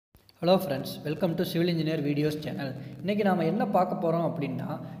Hello friends, welcome to civil engineer videos channel. இன்றைக்கி நாம் என்ன பார்க்க போகிறோம் அப்படின்னா,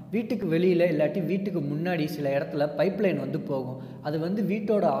 வீட்டுக்கு வெளியில் இல்லாட்டி வீட்டுக்கு முன்னாடி சில இடத்துல பைப்லைன் போகும். அது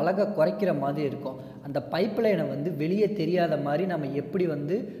வீட்டோட அழகை குறைக்கிற மாதிரி இருக்கும். அந்த பைப்லைனை வெளியே தெரியாத மாதிரி நம்ம எப்படி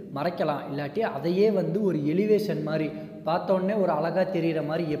மறைக்கலாம், இல்லாட்டி அதையே ஒரு எலிவேஷன் மாதிரி பார்த்தோன்னே ஒரு அழகாக தெரிகிற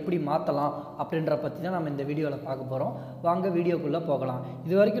மாதிரி எப்படி மாற்றலாம் அப்படின்ற பற்றி தான் நம்ம இந்த வீடியோவில் பார்க்க போகிறோம். வாங்க வீடியோக்குள்ளே போகலாம்.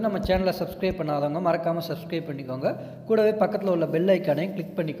 இது வரைக்கும் நம்ம சேனலை சப்ஸ்கிரைப் பண்ணாதவங்க மறக்காமல் சப்ஸ்கிரைப் பண்ணிக்கோங்க. கூடவே பக்கத்தில் உள்ள பெல் ஐக்கானையும்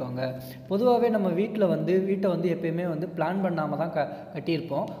கிளிக் பண்ணிக்கோங்க. பொதுவாகவே நம்ம வீட்டில் வீட்டை எப்பயுமே பிளான் பண்ணாமல் தான்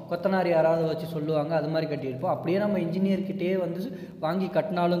கட்டியிருப்போம். கொத்தனார் யாராவது வச்சு சொல்லுவாங்க, அது மாதிரி கட்டியிருப்போம். அப்படியே நம்ம இன்ஜினியர்கிட்டே வாங்கி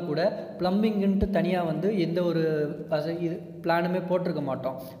கட்டினாலும் கூட ப்ளம்பிங்குன்ட்டு தனியாக எந்த ஒரு இது பிளானுமே போட்டிருக்க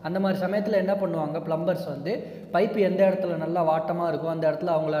மாட்டோம். அந்த மாதிரி சமயத்தில் என்ன பண்ணுவாங்க, ப்ளம்பர்ஸ் பைப்பு எந்த இடத்துல நல்லா வாட்டமாக இருக்கும் அந்த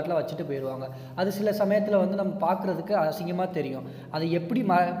இடத்துல அவங்களாட்டில் வச்சுட்டு போயிடுவாங்க. அது சில சமயத்தில் நம்ம பார்க்குறதுக்கு அசிங்கமாக தெரியும். அதை எப்படி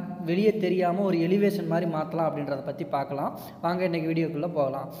வெளியே தெரியாமல் ஒரு எலிவேஷன் மாதிரி மாற்றலாம் அப்படின்றத பற்றி பார்க்கலாம். வாங்க இன்றைக்கி வீடியோக்குள்ளே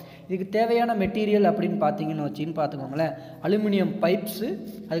போகலாம். இதுக்கு தேவையான மெட்டீரியல் அப்படின்னு பார்த்துக்கோங்களேன். அலுமினியம் பைப்ஸு,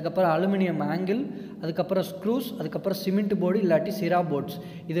 அதுக்கப்புறம் அலுமினியம் ஆங்கிள், அதுக்கப்புறம் ஸ்க்ரூஸ், அதுக்கப்புறம் சிமெண்ட் போர்டு இல்லாட்டி ஷெரா போர்ட்ஸ்.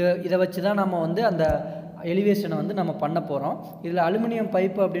 இதை வச்சு தான் நம்ம அந்த எலிவேஷனை நம்ம பண்ண போகிறோம். இதில் அலுமினியம்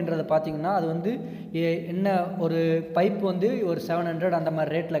பைப்பு அப்படின்றத பார்த்திங்கன்னா, அது என்ன ஒரு பைப் ஒரு 700 அந்த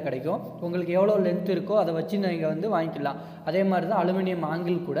மாதிரி ரேட்டில் கிடைக்கும். உங்களுக்கு எவ்வளோ லென்த் இருக்கோ அதை வச்சு நீங்கள் வாங்கிக்கலாம். அதே மாதிரி தான் அலுமினியம்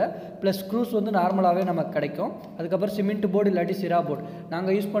ஆங்கிள் கூட, ப்ளஸ் ஸ்க்ரூஸ் நார்மலாகவே நமக்கு கிடைக்கும். அதுக்கப்புறம் சிமெண்ட் போர்டு இல்லாட்டி ஷெரா போர்டு.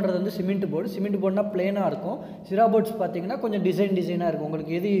 நாங்கள் யூஸ் பண்ணுறது சிமெண்ட் போர்டு. சிமெண்ட் போர்டுனா பிளேனாக இருக்கும். ஷெரா போர்ட்ஸ் பார்த்திங்கன்னா கொஞ்சம் டிசைனாக இருக்கும்.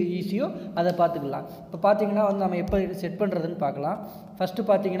 உங்களுக்கு எது ஈஸியோ அதை பார்த்துக்கலாம். இப்போ பார்த்திங்கன்னா நம்ம எப்போ செட் பண்ணுறதுன்னு பார்க்கலாம். ஃபஸ்ட்டு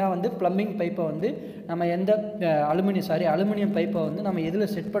பார்த்திங்கன்னா ப்ளம்பிங் பைப்பை நம்ம எந்த அலுமினியம் பைப்பை நம்ம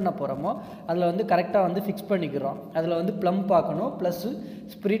எதில் செட் பண்ண போகிறோமோ அதில் கரெக்டாக ஃபிக்ஸ் பண்ணிக்கிறோம். அதில் ப்ளம் பார்க்கணும், ப்ளஸ்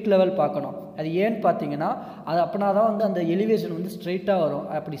ஸ்பிரிட் லெவல் பார்க்கணும். அது ஏன்னு பார்த்தீங்கன்னா, அது அப்படின்னா தான் அந்த எலிவேஷன் ஸ்ட்ரெயிட்டாக வரும்.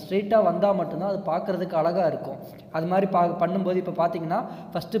 அப்படி ஸ்ட்ரெயிட்டாக வந்தால் மட்டும்தான் அது பார்க்குறதுக்கு அழகாக இருக்கும். அது மாதிரி பண்ணும்போது இப்போ பார்த்தீங்கன்னா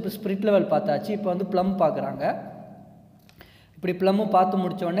ஃபஸ்ட்டு ஸ்பிரிட் லெவல் பார்த்தாச்சு. இப்போ ப்ளம் பார்க்குறாங்க. இப்படி ப்ளம்மும் பார்த்து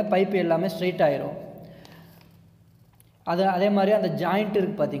முடித்த உடனே பைப்பு எல்லாமே ஸ்ட்ரெயிட் ஆயிரும். அதே மாதிரி அந்த ஜாயிண்ட்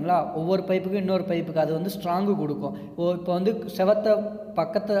இருக்குது பார்த்தீங்களா, ஒவ்வொரு பைப்புக்கும் இன்னொரு பைப்புக்கு அது ஸ்ட்ராங்கு கொடுக்கும். இப்போ செவத்தை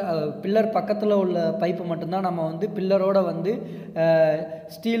பில்லர் பக்கத்தில் உள்ள பைப்பு மட்டும்தான் நம்ம பில்லரோட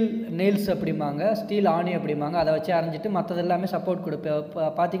ஸ்டீல் நெயில்ஸ் அப்படிம்பாங்க, ஸ்டீல் ஆணி அப்படிம்பாங்க, அதை வச்சு அரைஞ்சிட்டு மற்றது எல்லாமே சப்போர்ட் கொடுப்பேன்.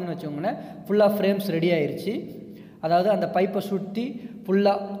 பார்த்தீங்கன்னு வச்சுக்கோங்களேன், ஃபுல்லாக ஃப்ரேம்ஸ் ரெடி ஆயிடுச்சு. அதாவது அந்த பைப்பை சுற்றி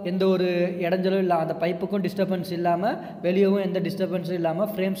ஃபுல்லாக எந்த ஒரு இடைஞ்சலும் இல்லை, அந்த பைப்புக்கும் டிஸ்டர்பன்ஸ் இல்லாமல் வெளியவும் எந்த டிஸ்டர்பன்ஸும்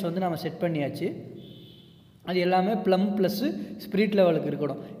இல்லாமல் ஃப்ரேம்ஸ் நம்ம செட் பண்ணியாச்சு. அது எல்லாமே ப்ளம் ப்ளஸ்ஸு ஸ்பிரிட் லெவலுக்கு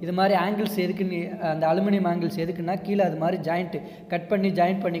இருக்கணும். இது மாதிரி ஆங்கிள்ஸ் எதுக்குன்னு, அந்த அலுமினியம் ஆங்கிள்ஸ் எதுக்குன்னா கீழே அது மாதிரி கட் பண்ணி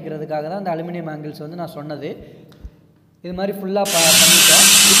ஜாயிண்ட் பண்ணிக்கிறதுக்காக தான் அந்த அலுமினியம் ஆங்கிள்ஸ் நான் சொன்னது. இது மாதிரி ஃபுல்லாக பண்ணிட்டோம்.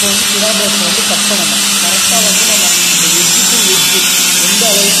 இப்போ ஷெரா போர்ட்ஸ் கட் பண்ணணும். கரெக்டாக நம்ம இந்த எட்ஜு டு எட்ஜு எந்த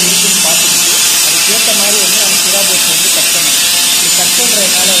அளவுக்கு இருக்குன்னு பார்த்துக்கிட்டு அதுக்கேற்ற மாதிரி நம்ம ஷெரா போர்ட்ஸ் கட் பண்ணணும். இது கட்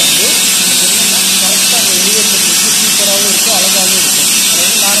பண்ணுறதுனால கரெக்டாக அந்த எலிவேஷன் சூப்பராகவும் இருக்கும், அழகாகவும் இருக்கும்.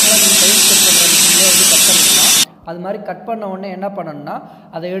 அதாவது நார்மலாக நீங்கள் டைல்ஸ் கட் பண்ணுற மிஷின்லேயே கட் பண்ணிக்கலாம். அது மாதிரி கட் பண்ண உடனே என்ன பண்ணணும்னா,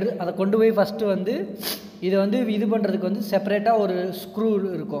 அதை கொண்டு போய் ஃபஸ்ட்டு இதை இது பண்ணுறதுக்கு செப்பரேட்டாக ஒரு ஸ்க்ரூ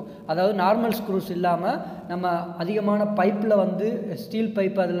இருக்கும். அதாவது நார்மல் ஸ்க்ரூஸ் இல்லாமல் நம்ம அதிகமான பைப்பில் ஸ்டீல்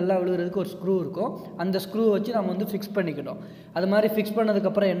பைப் அதிலெல்லாம் விழுகிறதுக்கு ஒரு ஸ்க்ரூ இருக்கும். அந்த ஸ்க்ரூ வச்சு நம்ம ஃபிக்ஸ் பண்ணிக்கணும். அது மாதிரி ஃபிக்ஸ்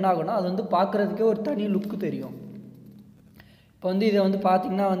பண்ணதுக்கப்புறம் என்ன ஆகும்னா, அது பார்க்குறதுக்கே ஒரு தனி லுக்கு தெரியும். இப்போ இதை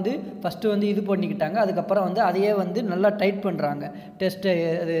பார்த்திங்கன்னா ஃபஸ்ட்டு இது பண்ணிக்கிட்டாங்க. அதுக்கப்புறம் அதையே நல்லா டைட் பண்ணுறாங்க.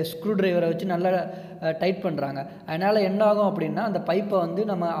 அது ஸ்க்ரூ ட்ரைவரை வச்சு நல்லா டைட் பண்ணுறாங்க. அதனால் என்ன ஆகும் அப்படின்னா, அந்த பைப்பை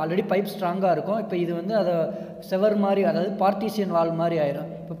நம்ம ஆல்ரெடி பைப் ஸ்ட்ராங்காக இருக்கும். இப்போ இது அதை செவர் மாதிரி, அதாவது பார்ட்டிஷியன் வால் மாதிரி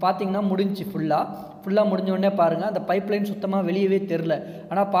ஆயிரும். இப்போ பார்த்திங்கன்னா முடிஞ்சு ஃபுல்லாக முடிஞ்ச உடனே பாருங்கள், அந்த பைப் லைன் சுத்தமாக வெளியவே தெரில.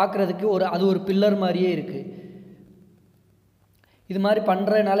 ஆனால் பார்க்குறதுக்கு அது ஒரு பில்லர் மாதிரியே இருக்குது. இது மாதிரி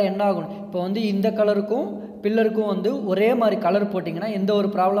பண்ணுறதுனால என்ன ஆகும், இப்போ இந்த கலருக்கும் பில்லருக்கும் ஒரே மாதிரி கலர் போட்டிங்கன்னா எந்த ஒரு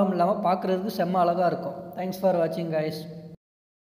ப்ராப்ளம் இல்லாமல் பார்க்குறதுக்கு செம்ம அழகாக இருக்கும். தேங்க்ஸ் ஃபார் வாட்சிங் கைஸ்.